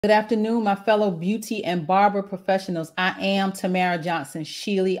Good afternoon, my fellow beauty and barber professionals. I am Tamara Johnson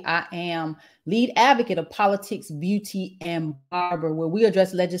Shealey. I am lead advocate of politics, beauty, and barber, where we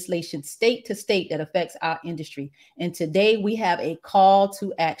address legislation state to state that affects our industry. And today we have a call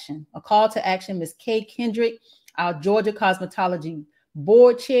to action. A call to action. Ms. Kay Kendrick, our Georgia Cosmetology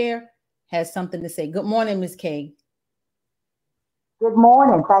Board Chair, has something to say. Good morning, Ms. Kay. Good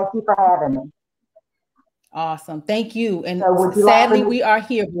morning. Thank you for having me. Awesome. Thank you. And so sadly, we are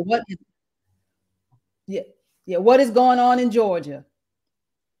here. But what is going on in Georgia?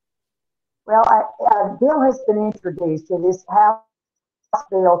 Well, a bill has been introduced to this House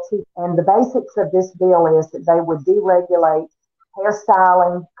bill, and the basics of this bill is that they would deregulate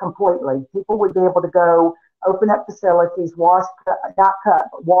hairstyling completely. People would be able to go open up facilities, wash, not cut,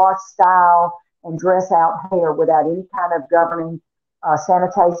 but wash, style, and dress out hair without any kind of governing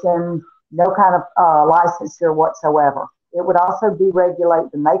sanitation, no kind of licensure whatsoever. It would also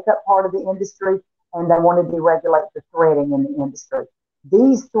deregulate the makeup part of the industry, and they want to deregulate the threading in the industry.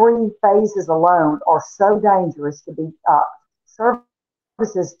 These three phases alone are so dangerous to be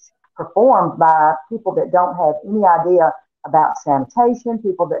services performed by people that don't have any idea about sanitation,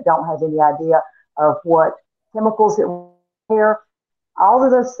 people that don't have any idea of what chemicals it hair. All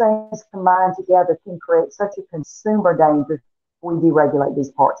of those things combined together can create such a consumer danger if we deregulate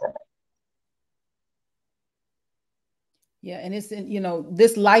these parts of it. Yeah, and it's,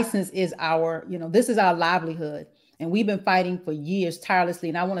 this license is our, this is our livelihood. And we've been fighting for years tirelessly.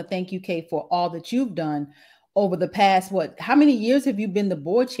 And I want to thank you, Kay, for all that you've done over the past, how many years have you been the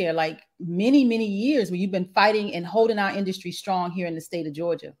board chair? Like many, many years where you've been fighting and holding our industry strong here in the state of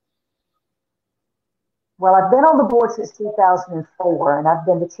Georgia. Well, I've been on the board since 2004, and I've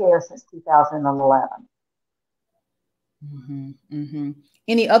been the chair since 2011.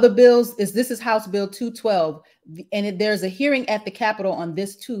 Any other bills? This is House Bill 212, and there's a hearing at the Capitol on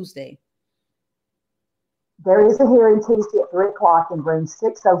this Tuesday. There is a hearing Tuesday at 3 o'clock in room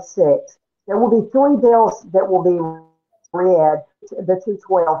 606. There will be three bills that will be read, the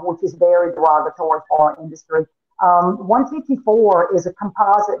 212, which is very derogatory for our industry. 154 is a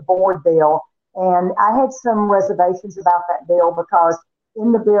composite board bill, and I had some reservations about that bill because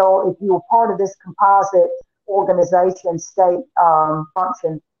in the bill, if you were part of this composite organization, state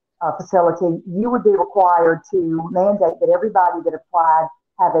function facility, you would be required to mandate that everybody that applied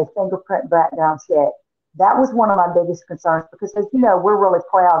have a fingerprint background check. That was one of my biggest concerns because, as you know, we're really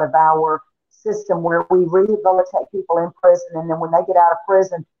proud of our system where we rehabilitate people in prison, and then when they get out of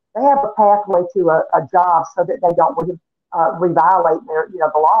prison, they have a pathway to a job so that they don't re-violate their,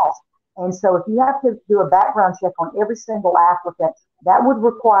 the laws. And so if you have to do a background check on every single applicant, that would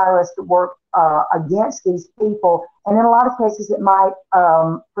require us to work against these people. And in a lot of cases, it might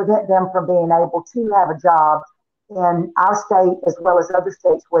prevent them from being able to have a job in our state as well as other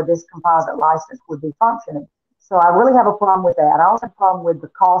states where this composite license would be functioning. So I really have a problem with that. I also have a problem with the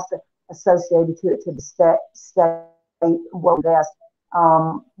cost associated to it to the state. We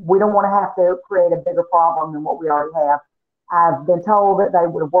don't want to have to create a bigger problem than what we already have. I've been told that they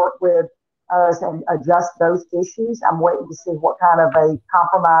would work with us and adjust those issues. I'm waiting to see what kind of a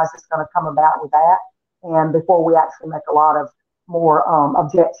compromise is going to come about with that, and before we actually make a lot of more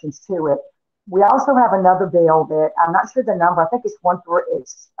objections to it. We also have another bill that I'm not sure the number. I think it's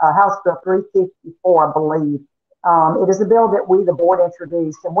House Bill 354, I believe. It is a bill that we, the board,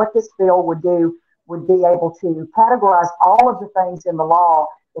 introduced, and what this bill would do would be able to categorize all of the things in the law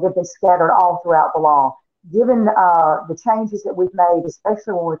that have been scattered all throughout the law. Given the changes that we've made,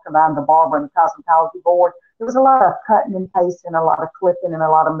 especially when we combined the Barber and the Cosmetology Board, there was a lot of cutting and pasting, a lot of clipping, and a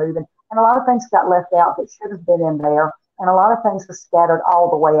lot of moving, and a lot of things got left out that should have been in there, and a lot of things were scattered all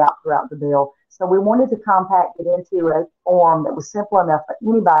the way out throughout the bill. So we wanted to compact it into a form that was simple enough for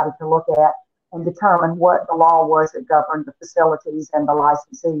anybody to look at and determine what the law was that governed the facilities and the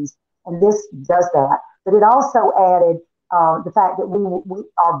licensees. And this does that. But it also added the fact that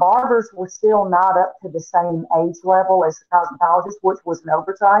our barbers were still not up to the same age level as the cosmetologists, which was an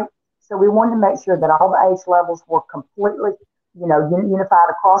oversight. So we wanted to make sure that all the age levels were completely, unified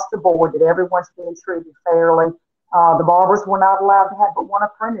across the board, that everyone's being treated fairly. The barbers were not allowed to have but one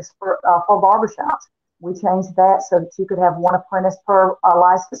apprentice for barbershops. We changed that so that you could have one apprentice per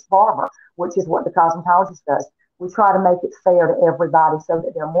licensed barber, which is what the cosmetologist does. We try to make it fair to everybody so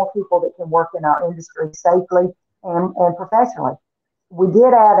that there are more people that can work in our industry safely and professionally. We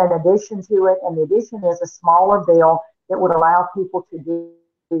did add an addition to it, and the addition is a smaller bill that would allow people to do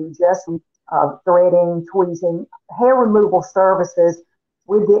just threading, tweezing, hair removal services,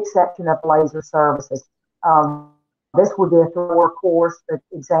 with the exception of laser services. This would be a 3-hour course. The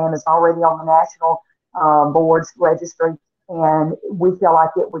exam is already on the national board's registry, And we feel like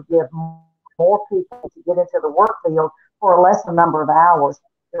it would give more people to get into the work field for a lesser number of hours.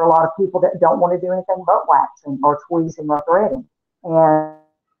 There are a lot of people that don't want to do anything but waxing or tweezing or threading.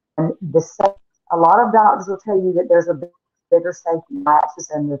 And a lot of doctors will tell you that there's a bigger safety lapses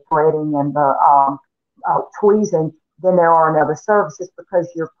in the threading and the tweezing than there are in other services,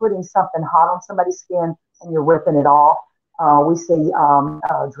 because you're putting something hot on somebody's skin and you're ripping it off. We see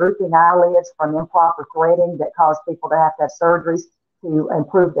drooping eyelids from improper threading that cause people to have surgeries to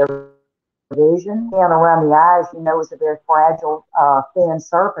improve their vision. And around the eyes, is a very fragile, thin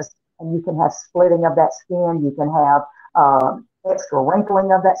surface, and you can have splitting of that skin. You can have extra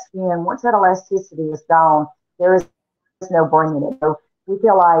wrinkling of that skin. Once that elasticity is gone, there is no bringing it. So we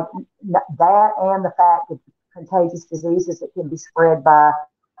feel like that, and the fact that contagious diseases that can be spread by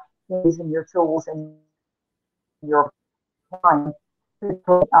using your tools and your mind, things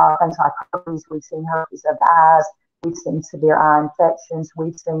like herpes. We've seen herpes of the eyes. We've seen severe eye infections.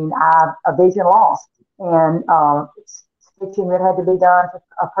 We've seen vision loss, and stitching that had to be done to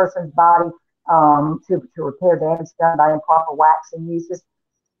a person's body to repair damage done by improper waxing uses.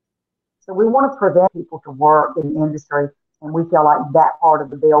 So we want to prevent people to work in the industry, and we feel like that part of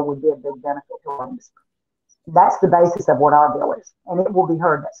the bill would be a big benefit to our industry. That's the basis of what our bill is, and it will be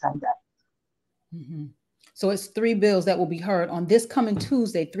heard that same day. Mm-hmm. So it's 3 bills that will be heard on this coming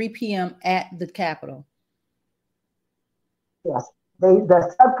Tuesday, 3 p.m. at the Capitol. Yes.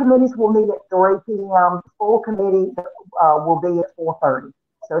 The subcommittees will meet at 3 p.m. The full committee will be at 4:30.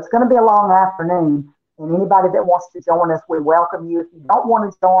 So it's going to be a long afternoon. And anybody that wants to join us, we welcome you. If you don't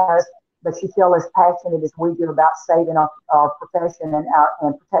want to join us, but you feel as passionate as we do about saving our profession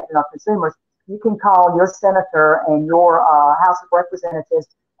and protecting our consumers, you can call your senator and your House of Representatives,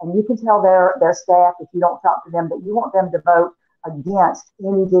 and you can tell their staff, if you don't talk to them, that you want them to vote against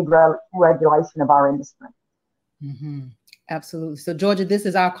any deregulation of our industry. Mm-hmm. Absolutely. So, Georgia, this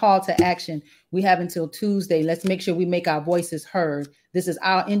is our call to action. We have until Tuesday. Let's make sure we make our voices heard. This is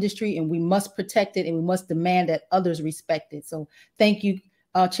our industry, and we must protect it, and we must demand that others respect it. So thank you,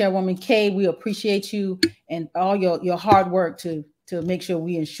 Chairwoman Kay. We appreciate you and all your hard work to make sure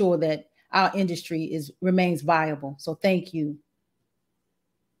we ensure that our industry remains viable. So thank you.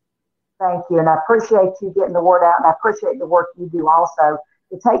 Thank you. And I appreciate you getting the word out, and I appreciate the work you do also.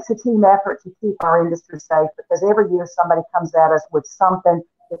 It takes a team effort to keep our industry safe, because every year somebody comes at us with something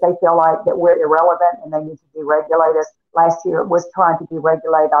that they feel like that we're irrelevant and they need to deregulate us. Last year it was trying to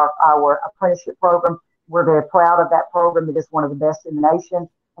deregulate our apprenticeship program. We're very proud of that program. It is one of the best in the nation,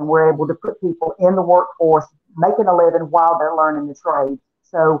 and we're able to put people in the workforce making a living while they're learning the trade.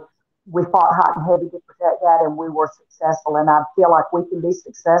 So we fought hot and heavy to protect that, and we were successful. And I feel like we can be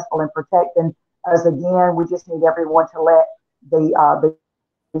successful in protecting us again. We just need everyone to let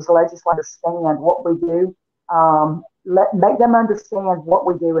these legislators understand what we do. Make them understand what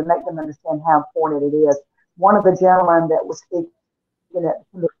we do, and make them understand how important it is. One of the gentlemen that was speaking at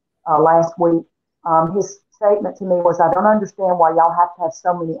the last week, his statement to me was, "I don't understand why y'all have to have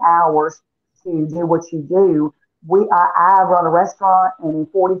so many hours to do what you do. I run a restaurant, and in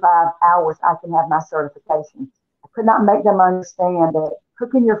 45 hours I can have my certification." I could not make them understand that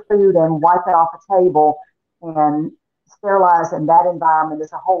cooking your food and wiping off a table and sterilizing that environment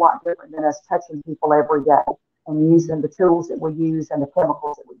is a whole lot different than us touching people every day and using the tools that we use and the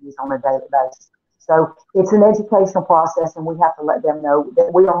chemicals that we use on a daily basis. So it's an educational process, and we have to let them know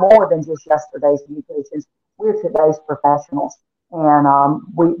that we are more than just yesterday's beauticians. We're today's professionals, and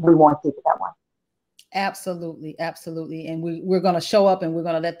we want to keep it that way. Absolutely, absolutely. And we're going to show up, and we're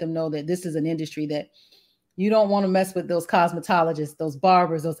going to let them know that this is an industry that you don't want to mess with. Those cosmetologists, those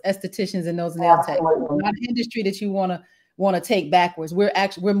barbers, those estheticians, and those nail techs. Not an industry that you want to take backwards. We're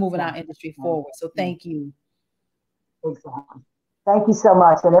moving our industry forward. So thank you. Exactly. Thank you so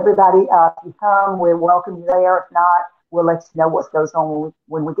much. And everybody, if you come, we'll welcome you there. If not, we'll let you know what goes on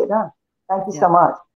when we get done. Thank you so much.